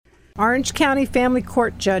Orange County Family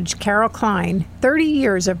Court Judge Carol Klein, 30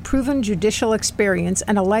 years of proven judicial experience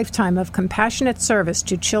and a lifetime of compassionate service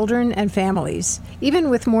to children and families. Even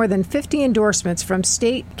with more than 50 endorsements from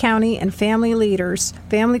state, county, and family leaders,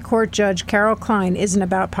 Family Court Judge Carol Klein isn't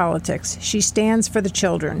about politics. She stands for the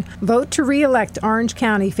children. Vote to re-elect Orange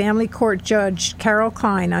County Family Court Judge Carol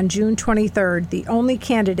Klein on June 23rd, the only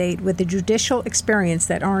candidate with the judicial experience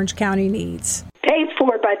that Orange County needs. Paid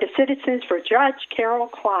for by the citizens for Judge Carol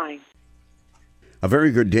Klein. A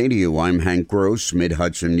very good day to you. I'm Hank Gross,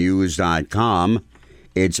 MidHudsonNews.com.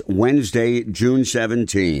 It's Wednesday, June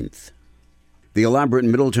 17th. The elaborate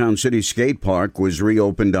Middletown City Skate Park was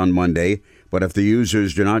reopened on Monday, but if the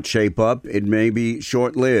users do not shape up, it may be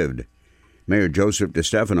short-lived. Mayor Joseph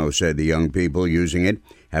DeStefano said the young people using it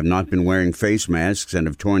have not been wearing face masks and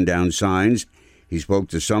have torn down signs. He spoke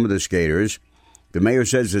to some of the skaters. The mayor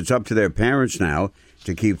says it's up to their parents now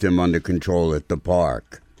to keep them under control at the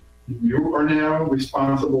park. You are now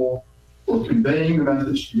responsible for conveying the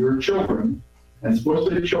message to your children, and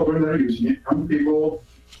especially children that are using it, young people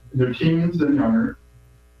in their teens and younger,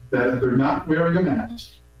 that if they're not wearing a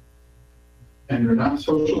mask and they're not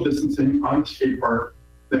social distancing on the skate park,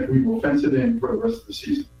 that we will fence it in for the rest of the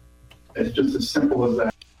season. It's just as simple as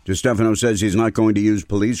that. DeStefano says he's not going to use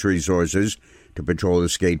police resources to patrol the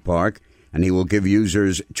skate park, and he will give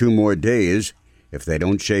users 2 more days. If they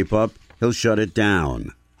don't shape up, he'll shut it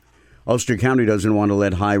down. Ulster County doesn't want to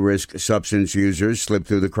let high-risk substance users slip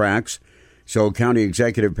through the cracks, so County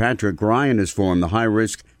Executive Patrick Ryan has formed the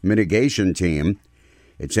high-risk mitigation team.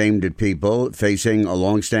 It's aimed at people facing a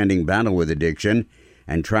long-standing battle with addiction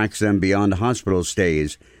and tracks them beyond hospital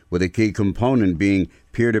stays, with a key component being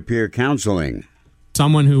peer-to-peer counseling.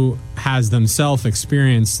 Someone who has themselves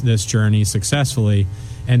experienced this journey successfully,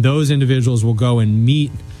 and those individuals will go and meet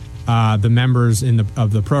the members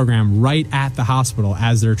of the program right at the hospital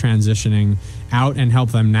as they're transitioning out and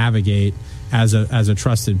help them navigate as a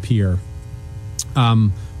trusted peer.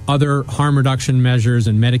 Other harm reduction measures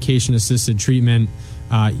and medication-assisted treatment,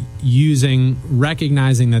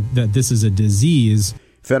 recognizing that this is a disease.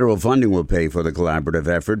 Federal funding will pay for the collaborative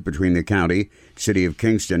effort between the county, City of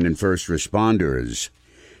Kingston, and first responders.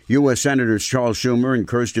 U.S. Senators Charles Schumer and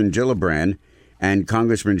Kirsten Gillibrand and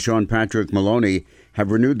Congressman Sean Patrick Maloney have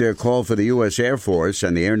renewed their call for the U.S. Air Force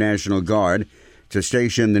and the Air National Guard to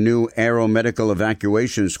station the new Aeromedical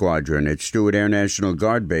Evacuation Squadron at Stewart Air National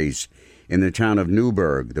Guard Base in the town of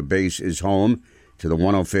Newburgh. The base is home to the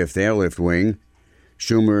 105th Airlift Wing.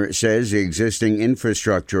 Schumer says the existing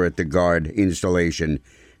infrastructure at the Guard installation,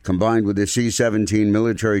 combined with the C-17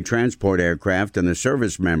 military transport aircraft and the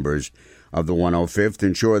service members of the 105th,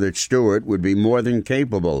 ensure that Stewart would be more than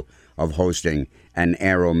capable of hosting an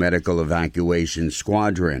aeromedical evacuation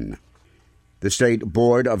squadron. The State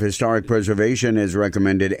Board of Historic Preservation has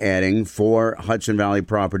recommended adding 4 Hudson Valley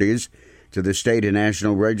properties to the state and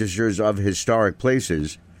national registers of historic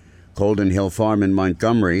places. Colden Hill Farm in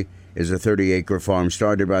Montgomery is a 30-acre farm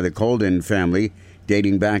started by the Colden family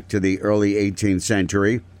dating back to the early 18th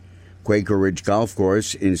century. Quaker Ridge Golf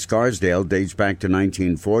Course in Scarsdale dates back to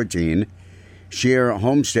 1914. Shear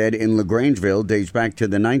Homestead in LaGrangeville dates back to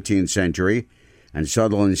the 19th century, and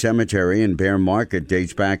Sutherland Cemetery in Bear Market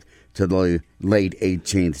dates back to the late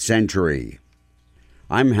 18th century.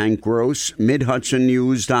 I'm Hank Gross,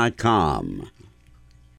 MidHudsonNews.com.